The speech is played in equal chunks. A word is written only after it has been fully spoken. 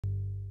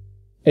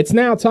It's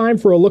now time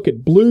for a look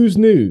at blues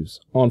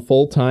news on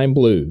Full Time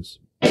Blues.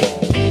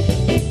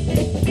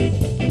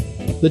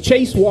 The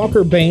Chase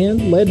Walker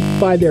Band, led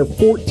by their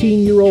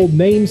 14-year-old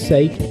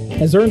namesake,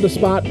 has earned a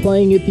spot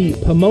playing at the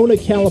Pomona,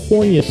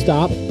 California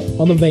stop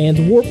on the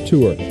Vans Warped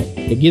Tour.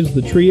 It gives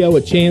the trio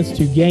a chance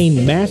to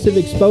gain massive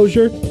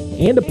exposure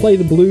and to play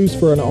the blues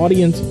for an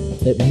audience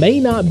that may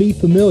not be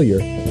familiar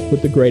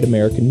with the great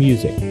American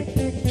music.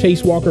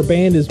 Chase Walker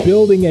Band is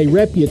building a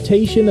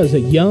reputation as a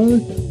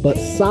young but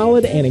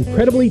solid and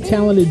incredibly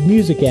talented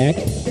music act.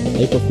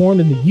 They performed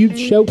in the Youth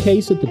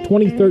Showcase at the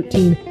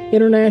 2013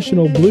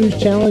 International Blues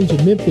Challenge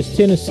in Memphis,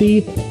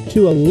 Tennessee,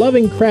 to a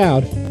loving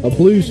crowd of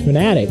blues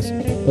fanatics.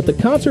 But the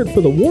concert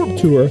for the Warped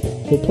Tour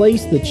will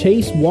place the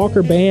Chase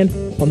Walker Band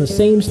on the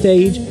same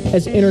stage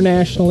as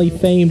internationally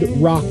famed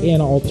rock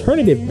and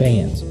alternative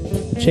bands.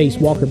 The Chase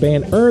Walker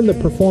Band earned the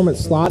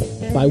performance slot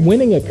by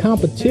winning a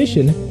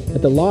competition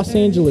at the Los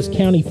Angeles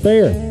County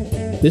Fair.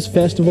 This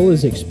festival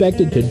is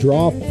expected to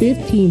draw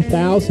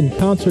 15,000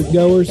 concert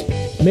goers,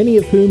 many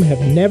of whom have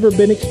never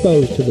been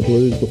exposed to the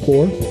blues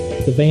before.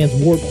 The Vans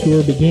Warped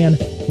Tour began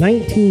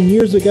 19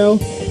 years ago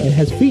and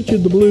has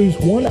featured the blues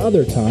one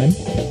other time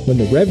when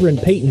the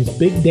Reverend Peyton's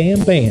Big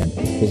Damn Band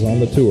was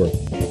on the tour.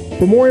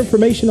 For more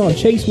information on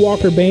Chase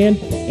Walker Band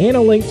and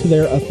a link to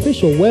their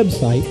official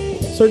website,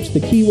 search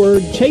the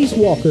keyword Chase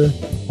Walker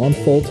on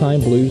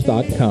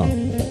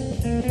FullTimeBlues.com.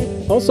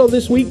 Also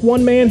this week,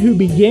 one man who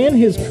began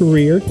his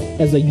career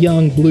as a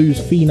young blues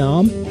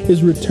phenom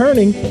is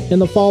returning in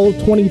the fall of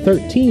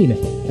 2013,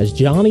 as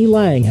Johnny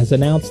Lang has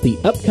announced the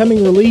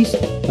upcoming release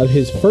of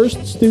his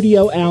first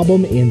studio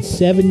album in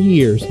 7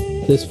 years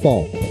this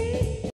fall.